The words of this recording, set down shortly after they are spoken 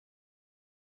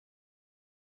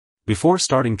Before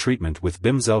starting treatment with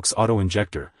Bimzelx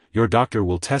Autoinjector, your doctor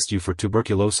will test you for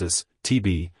tuberculosis,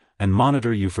 TB, and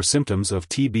monitor you for symptoms of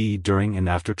TB during and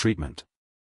after treatment.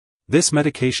 This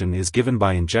medication is given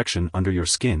by injection under your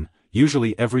skin,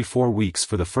 usually every 4 weeks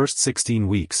for the first 16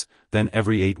 weeks, then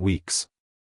every 8 weeks.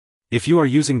 If you are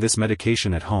using this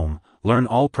medication at home, learn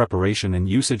all preparation and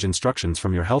usage instructions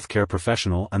from your healthcare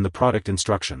professional and the product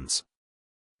instructions.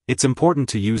 It's important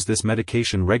to use this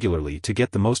medication regularly to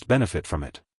get the most benefit from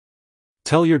it.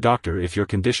 Tell your doctor if your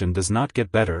condition does not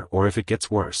get better or if it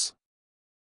gets worse.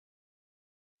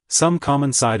 Some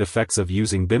common side effects of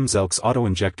using Bimzelx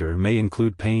Autoinjector may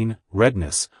include pain,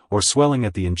 redness, or swelling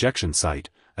at the injection site,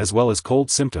 as well as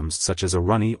cold symptoms such as a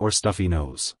runny or stuffy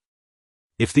nose.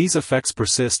 If these effects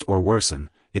persist or worsen,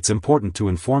 it's important to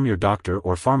inform your doctor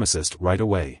or pharmacist right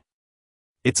away.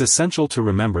 It's essential to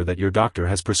remember that your doctor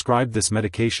has prescribed this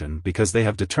medication because they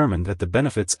have determined that the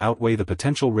benefits outweigh the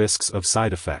potential risks of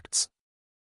side effects.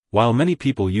 While many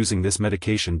people using this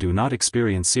medication do not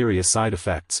experience serious side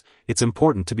effects, it's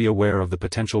important to be aware of the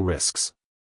potential risks.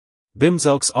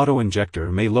 Bimzelx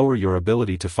Autoinjector may lower your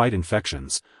ability to fight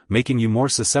infections, making you more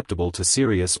susceptible to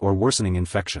serious or worsening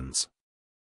infections.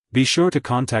 Be sure to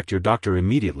contact your doctor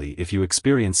immediately if you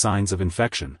experience signs of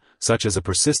infection, such as a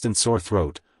persistent sore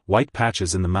throat, white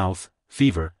patches in the mouth,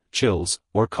 fever, chills,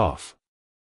 or cough.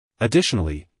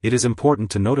 Additionally, it is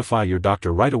important to notify your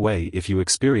doctor right away if you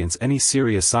experience any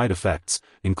serious side effects,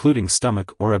 including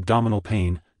stomach or abdominal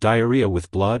pain, diarrhea with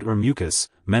blood or mucus,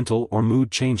 mental or mood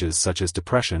changes such as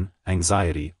depression,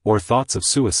 anxiety, or thoughts of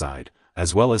suicide,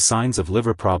 as well as signs of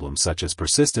liver problems such as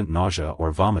persistent nausea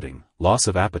or vomiting, loss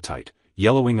of appetite,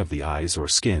 yellowing of the eyes or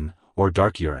skin, or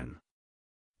dark urine.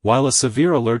 While a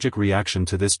severe allergic reaction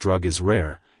to this drug is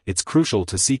rare, it's crucial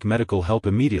to seek medical help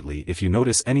immediately if you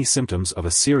notice any symptoms of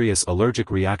a serious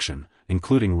allergic reaction,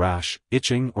 including rash,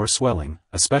 itching or swelling,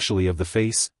 especially of the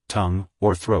face, tongue,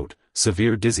 or throat,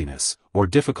 severe dizziness, or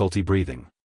difficulty breathing.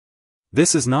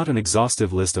 This is not an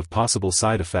exhaustive list of possible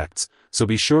side effects, so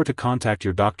be sure to contact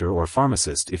your doctor or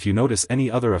pharmacist if you notice any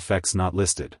other effects not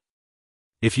listed.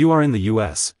 If you are in the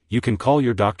US, you can call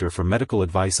your doctor for medical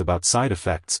advice about side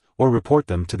effects, or report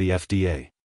them to the FDA.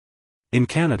 In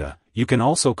Canada, you can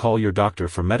also call your doctor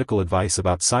for medical advice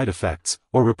about side effects,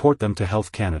 or report them to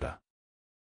Health Canada.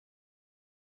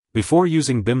 Before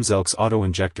using Bimzelx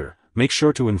Autoinjector, make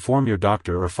sure to inform your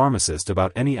doctor or pharmacist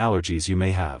about any allergies you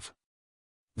may have.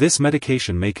 This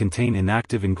medication may contain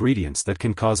inactive ingredients that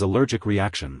can cause allergic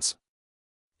reactions.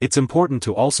 It's important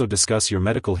to also discuss your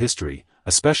medical history,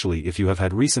 especially if you have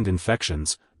had recent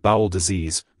infections, bowel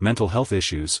disease, mental health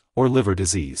issues, or liver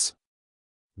disease.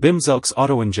 Bimzelx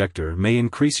Autoinjector may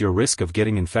increase your risk of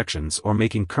getting infections or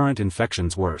making current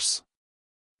infections worse.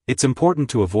 It's important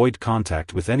to avoid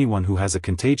contact with anyone who has a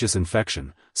contagious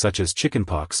infection, such as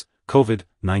chickenpox,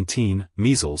 COVID-19,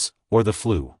 measles, or the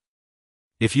flu.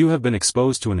 If you have been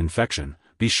exposed to an infection,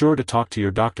 be sure to talk to your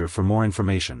doctor for more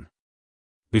information.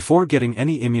 Before getting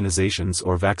any immunizations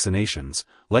or vaccinations,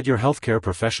 let your healthcare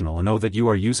professional know that you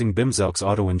are using Bimzelx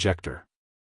Autoinjector.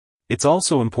 It's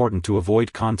also important to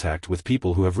avoid contact with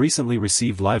people who have recently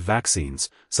received live vaccines,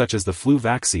 such as the flu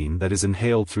vaccine that is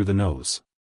inhaled through the nose.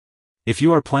 If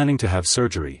you are planning to have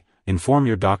surgery, inform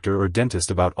your doctor or dentist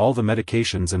about all the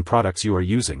medications and products you are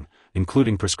using,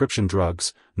 including prescription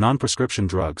drugs, non-prescription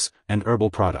drugs, and herbal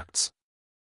products.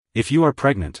 If you are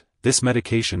pregnant, this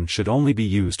medication should only be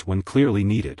used when clearly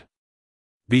needed.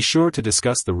 Be sure to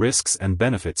discuss the risks and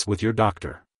benefits with your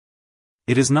doctor.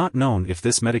 It is not known if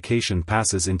this medication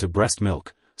passes into breast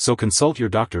milk, so consult your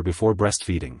doctor before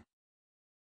breastfeeding.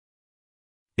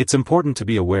 It's important to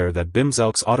be aware that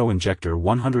Bimzelx Autoinjector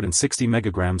 160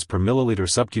 mg per milliliter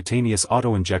subcutaneous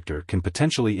autoinjector can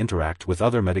potentially interact with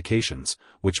other medications,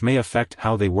 which may affect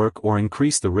how they work or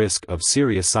increase the risk of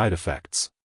serious side effects.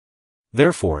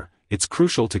 Therefore, it's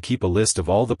crucial to keep a list of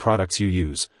all the products you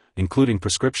use, including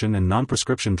prescription and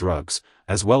non-prescription drugs,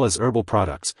 as well as herbal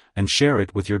products, and share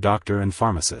it with your doctor and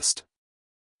pharmacist.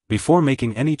 Before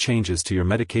making any changes to your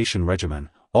medication regimen,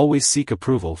 always seek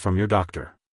approval from your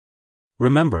doctor.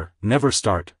 Remember, never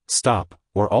start, stop,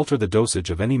 or alter the dosage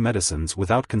of any medicines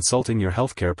without consulting your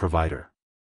healthcare provider.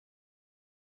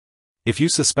 If you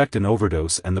suspect an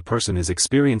overdose and the person is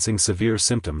experiencing severe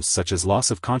symptoms such as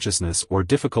loss of consciousness or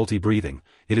difficulty breathing,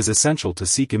 it is essential to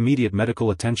seek immediate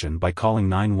medical attention by calling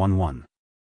 911.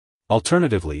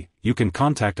 Alternatively, you can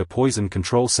contact a poison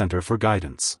control center for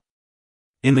guidance.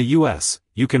 In the US,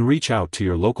 you can reach out to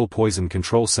your local poison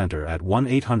control center at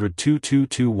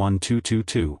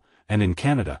 1-800-222-1222, and in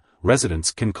Canada,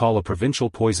 residents can call a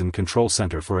provincial poison control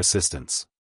center for assistance.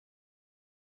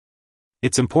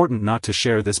 It's important not to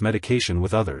share this medication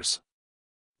with others.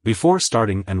 Before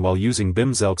starting and while using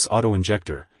Bimzelx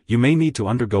Autoinjector, you may need to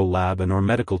undergo lab and/or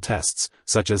medical tests,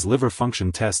 such as liver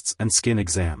function tests and skin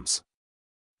exams.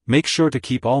 Make sure to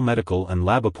keep all medical and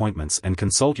lab appointments and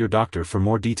consult your doctor for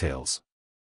more details.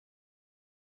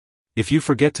 If you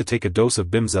forget to take a dose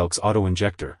of Bimzelx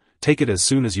Autoinjector, take it as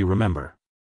soon as you remember.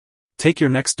 Take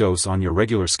your next dose on your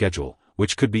regular schedule,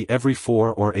 which could be every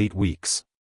 4 or 8 weeks.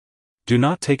 Do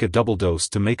not take a double dose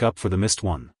to make up for the missed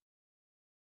one.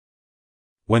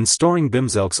 When storing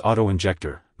Bimzelx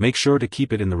Autoinjector, make sure to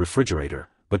keep it in the refrigerator,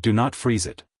 but do not freeze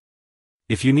it.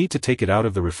 If you need to take it out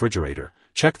of the refrigerator,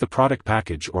 check the product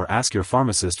package or ask your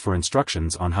pharmacist for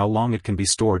instructions on how long it can be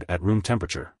stored at room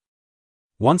temperature.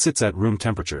 Once it's at room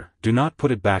temperature, do not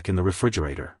put it back in the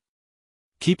refrigerator.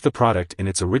 Keep the product in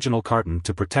its original carton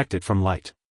to protect it from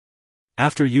light.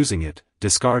 After using it,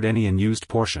 discard any unused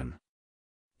portion.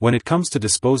 When it comes to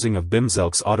disposing of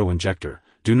Bimzelx Autoinjector,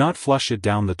 do not flush it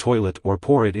down the toilet or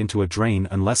pour it into a drain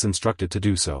unless instructed to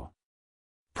do so.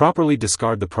 Properly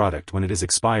discard the product when it is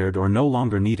expired or no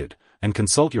longer needed, and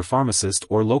consult your pharmacist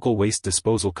or local waste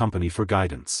disposal company for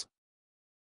guidance.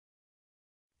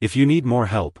 If you need more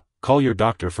help, call your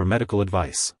doctor for medical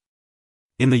advice.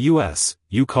 In the US,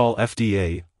 you call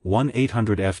FDA,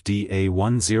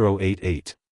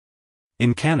 1-800-FDA-1088.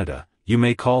 In Canada, you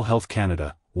may call Health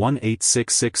Canada,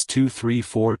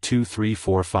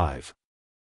 1-866-234-2345.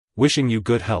 Wishing you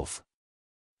good health.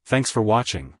 Thanks for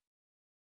watching.